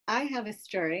I have a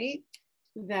story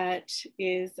that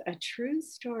is a true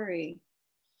story,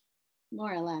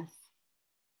 more or less.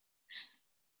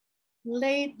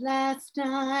 Late last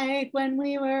night when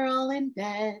we were all in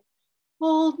bed,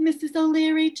 old Mrs.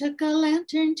 O'Leary took a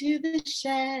lantern to the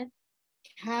shed.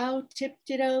 Cow tipped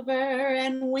it over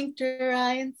and winked her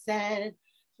eye and said,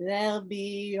 "There'll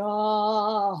be a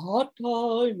hot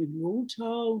time in Old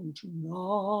Town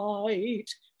tonight.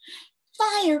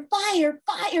 Fire, fire,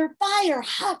 fire, fire,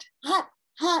 hot, hot,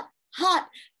 hot, hot,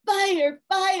 fire,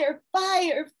 fire,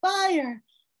 fire, fire,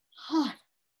 hot,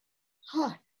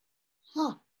 hot,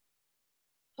 hot."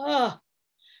 Oh,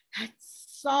 that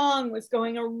song was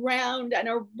going around and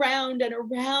around and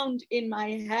around in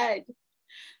my head.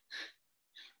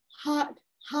 Hot,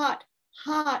 hot,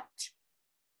 hot.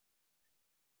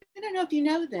 I don't know if you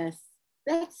know this.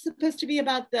 That's supposed to be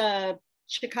about the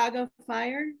Chicago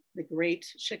fire, the Great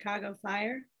Chicago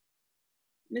Fire.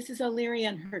 Mrs. O'Leary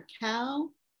and her cow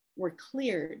were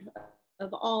cleared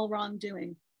of all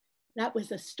wrongdoing. That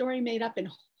was a story made up in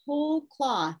whole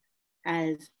cloth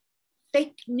as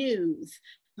fake news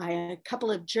by a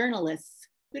couple of journalists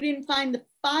who didn't find the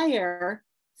fire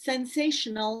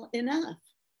sensational enough.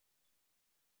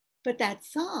 But that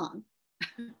song,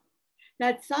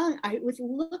 I was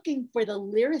looking for the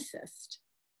lyricist.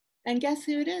 And guess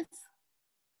who it is?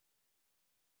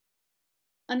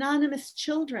 Anonymous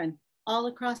children all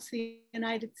across the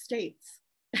United States.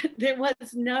 There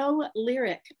was no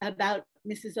lyric about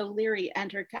Mrs. O'Leary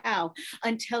and her cow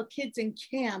until kids in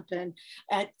camp and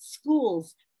at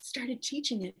schools started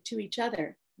teaching it to each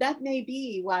other. That may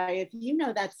be why, if you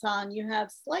know that song, you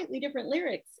have slightly different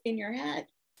lyrics in your head.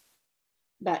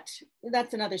 But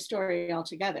that's another story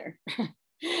altogether.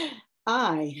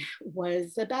 I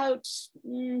was about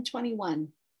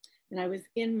 21 and I was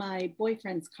in my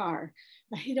boyfriend's car.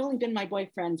 He'd only been my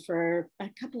boyfriend for a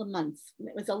couple of months.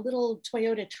 It was a little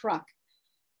Toyota truck.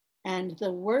 And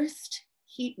the worst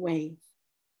heat wave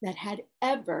that had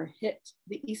ever hit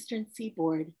the Eastern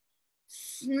Seaboard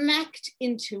smacked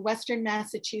into Western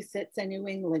Massachusetts and New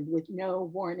England with no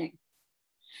warning.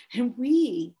 And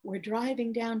we were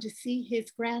driving down to see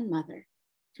his grandmother,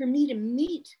 for me to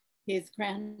meet his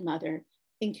grandmother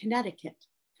in Connecticut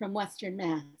from Western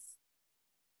Mass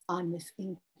on this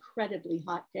incredibly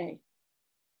hot day.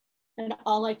 And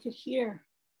all I could hear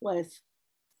was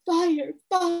fire,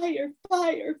 fire,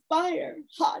 fire, fire,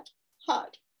 hot,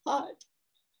 hot, hot,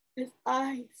 as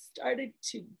I started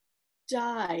to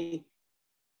die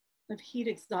of heat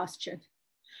exhaustion.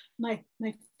 My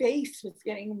face was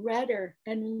getting redder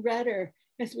and redder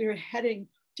as we were heading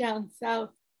down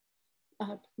south.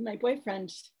 My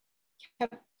boyfriend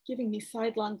kept giving me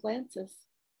sidelong glances.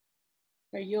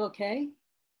 "Are you okay?"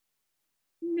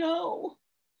 "No,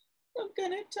 I'm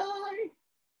gonna die.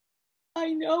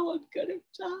 I know I'm gonna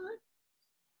die."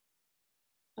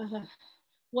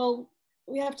 Well,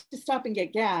 we have to stop and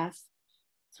get gas.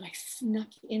 So I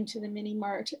snuck into the mini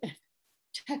mart,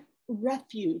 took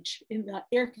refuge in the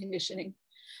air conditioning.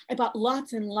 I bought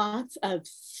lots and lots of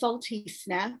salty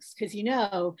snacks because you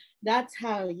know that's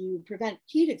how you prevent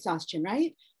heat exhaustion,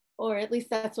 right? Or at least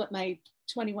that's what my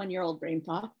 21-year-old brain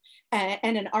thought.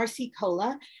 And an RC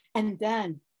Cola. And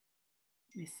then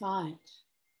I saw it,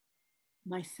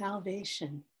 my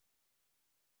salvation,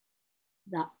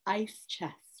 the ice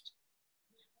chest.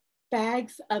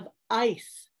 Bags of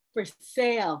ice for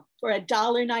sale for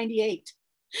 $1.98.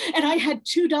 And I had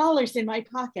 $2 in my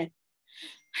pocket.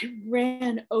 I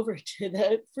ran over to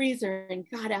the freezer and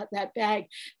got out that bag,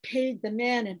 paid the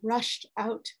man, and rushed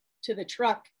out to the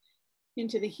truck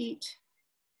into the heat.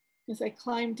 As I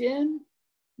climbed in,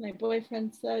 my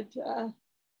boyfriend said,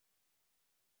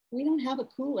 "We don't have a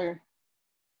cooler."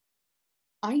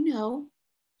 "I know.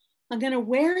 I'm going to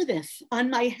wear this on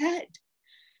my head."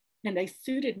 And I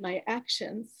suited my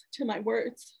actions to my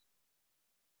words.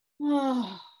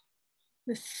 Oh,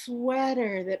 the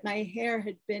sweater that my hair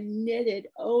had been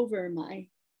knitted over my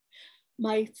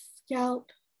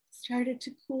scalp started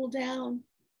to cool down,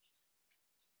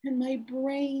 and my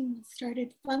brain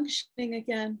started functioning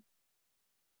again.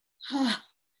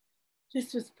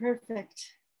 This was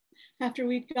perfect. After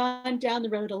we'd gone down the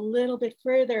road a little bit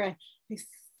further, I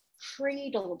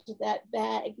cradled that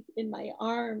bag in my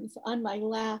arms on my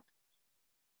lap.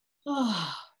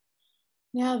 Oh,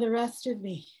 now the rest of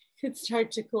me could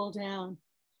start to cool down.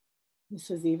 This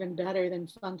was even better than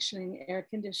functioning air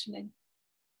conditioning.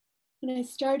 And I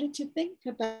started to think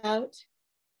about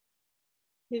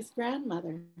his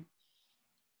grandmother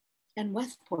and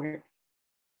Westport.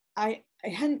 I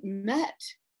hadn't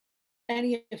met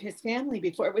any of his family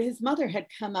before, but his mother had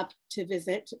come up to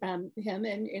visit him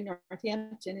in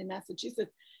Northampton in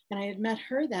Massachusetts And I had met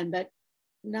her then, but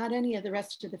not any of the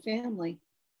rest of the family.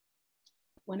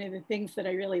 One of the things that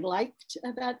I really liked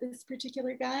about this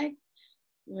particular guy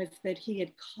was that he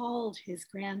had called his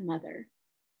grandmother,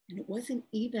 and it wasn't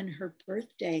even her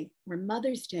birthday or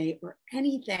Mother's Day or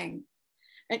anything.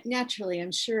 And naturally,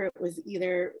 I'm sure it was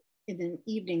either in an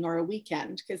evening or a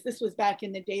weekend, because this was back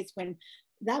in the days when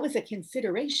that was a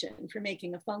consideration for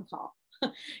making a phone call.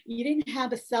 You didn't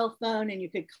have a cell phone and you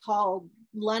could call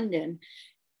London.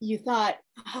 You thought,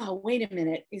 oh, wait a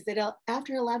minute, is it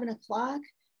after 11 o'clock?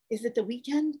 Is it the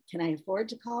weekend? Can I afford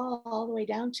to call all the way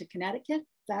down to Connecticut?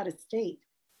 It's out of state.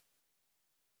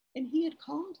 And he had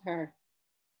called her.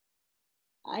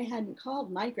 I hadn't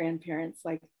called my grandparents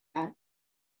like that.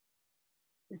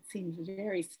 It seemed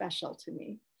very special to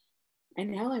me.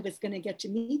 And now I was going to get to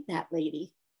meet that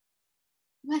lady.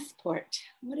 Westport.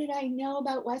 What did I know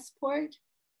about Westport?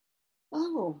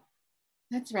 Oh,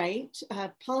 that's right.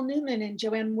 Paul Newman and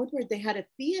Joanne Woodward, they had a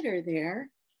theater there.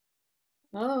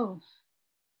 Oh,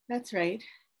 that's right.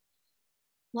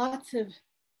 Lots of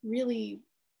really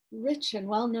rich and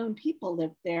well-known people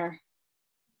lived there.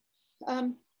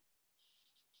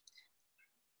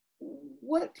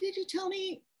 What did you tell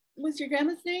me was your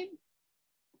grandma's name?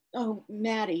 Oh,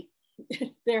 Maddie.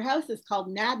 Their house is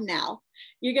called Mad now.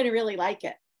 You're going to really like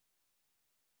it.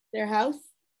 Their house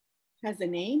has a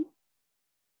name.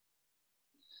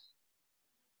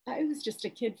 I was just a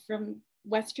kid from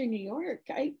Western New York.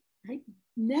 I'd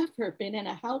never been in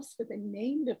a house with a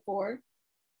name before.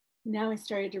 Now I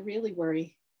started to really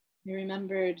worry. I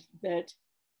remembered that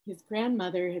his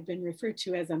grandmother had been referred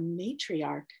to as a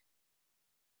matriarch.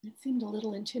 It seemed a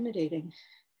little intimidating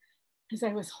as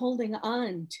I was holding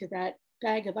on to that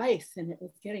bag of ice, and it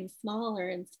was getting smaller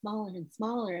and smaller and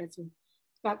smaller as we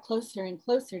got closer and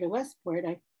closer to Westport.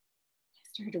 I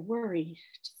started to worry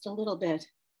just a little bit.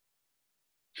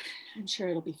 I'm sure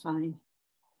it'll be fine.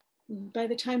 By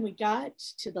the time we got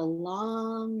to the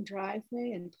long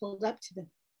driveway and pulled up to the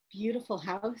beautiful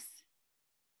house,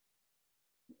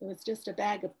 it was just a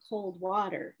bag of cold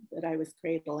water that I was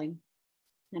cradling.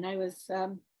 And I was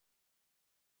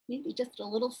maybe just a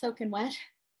little soaking wet.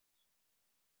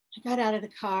 I got out of the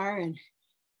car and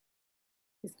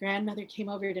his grandmother came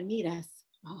over to meet us.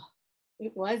 Oh,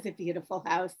 it was a beautiful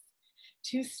house.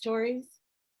 2 stories.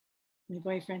 My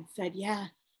boyfriend said, yeah,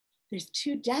 there's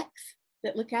 2 decks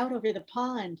that look out over the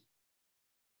pond.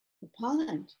 The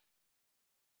pond.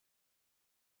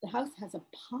 The house has a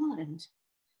pond.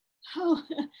 Oh,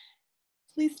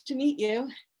 pleased to meet you.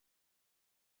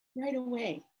 Right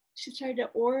away, she started to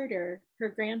order her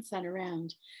grandson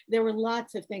around. There were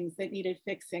lots of things that needed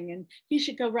fixing, and he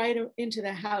should go right into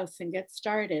the house and get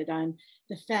started on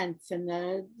the fence and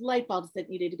the light bulbs that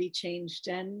needed to be changed.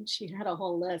 And she had a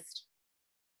whole list.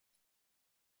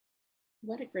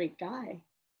 What a great guy,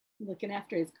 looking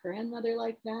after his grandmother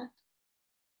like that.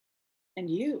 And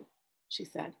you, she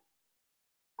said,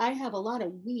 I have a lot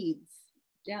of weeds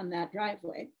down that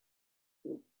driveway.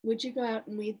 Would you go out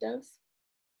and weed those?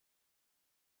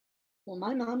 Well,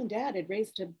 my mom and dad had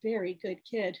raised a very good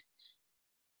kid.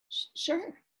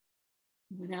 Sure.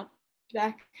 Went out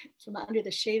back from under the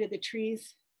shade of the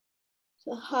trees to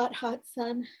the hot, hot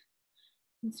sun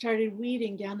and started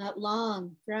weeding down that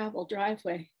long gravel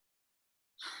driveway.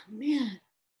 Oh, man,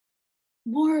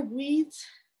 more weeds,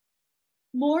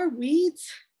 more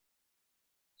weeds,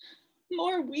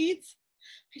 more weeds.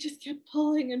 I just kept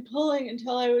pulling and pulling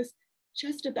until I was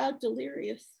just about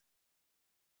delirious.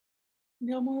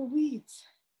 No more weeds.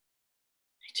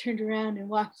 I turned around and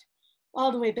walked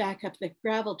all the way back up the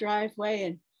gravel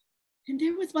driveway, and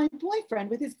there was my boyfriend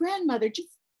with his grandmother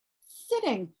just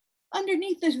sitting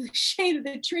underneath the shade of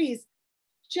the trees,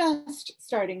 just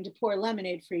starting to pour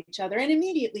lemonade for each other. And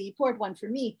immediately he poured one for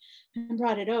me and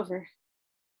brought it over.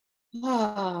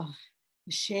 Oh,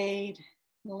 the shade,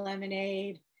 the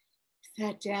lemonade.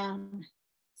 Sat down,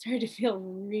 started to feel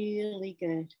really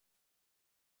good.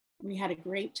 We had a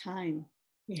great time.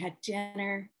 We had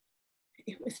dinner.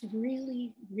 It was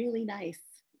really, really nice.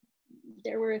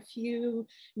 There were a few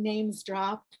names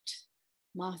dropped.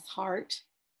 Moss Hart,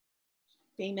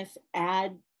 famous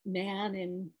ad man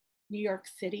in New York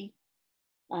City.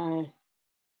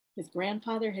 His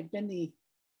grandfather had been the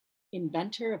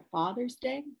inventor of Father's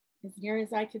Day, as near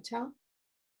as I could tell.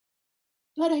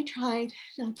 But I tried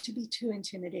not to be too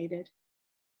intimidated.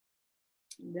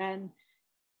 And then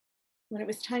when it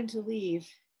was time to leave,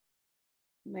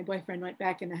 my boyfriend went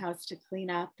back in the house to clean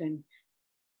up and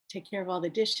take care of all the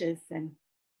dishes, and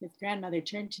his grandmother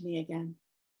turned to me again.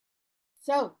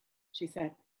 So, she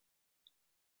said,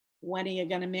 when are you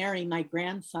going to marry my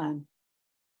grandson?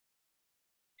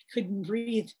 I couldn't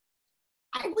breathe.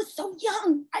 I was so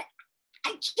young.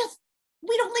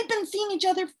 We'd only been seeing each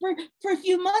other for a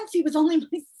few months. He was only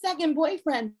my second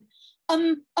boyfriend.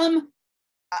 I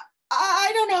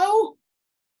don't know,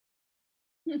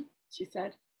 she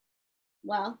said.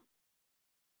 Well,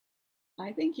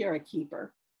 I think you're a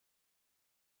keeper.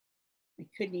 I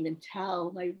couldn't even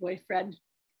tell my boyfriend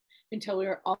until we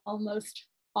were almost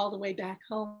all the way back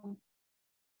home.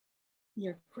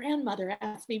 Your grandmother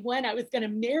asked me when I was going to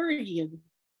marry you.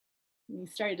 And he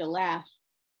started to laugh.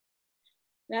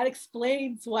 That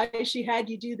explains why she had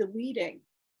you do the weeding.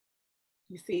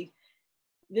 You see,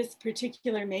 this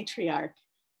particular matriarch,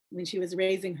 when she was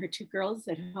raising her two girls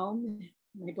at home,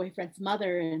 my boyfriend's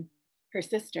mother and her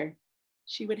sister,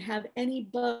 she would have any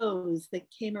beaus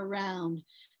that came around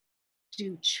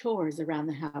do chores around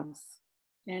the house.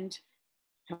 And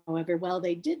however well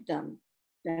they did them,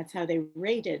 that's how they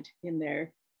rated in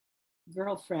their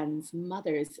girlfriend's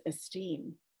mother's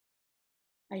esteem.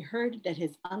 I heard that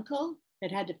his uncle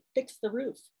had to fix the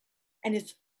roof, and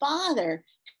his father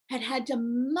had to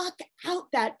muck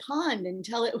out that pond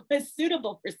until it was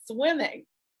suitable for swimming.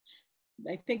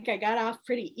 I think I got off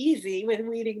pretty easy with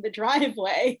weeding the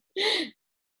driveway.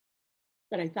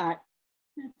 But I thought,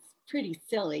 that's pretty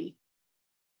silly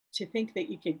to think that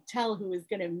you could tell who was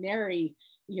going to marry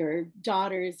your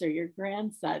daughters or your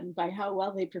grandson by how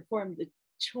well they performed the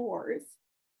chores.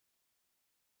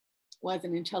 It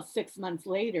wasn't until 6 months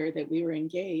later that we were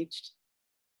engaged.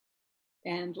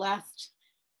 And last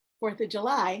 4th of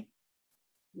July,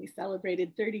 we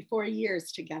celebrated 34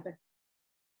 years together.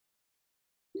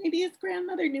 Maybe his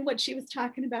grandmother knew what she was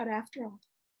talking about after all.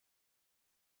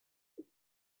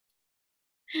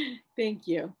 Thank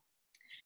you.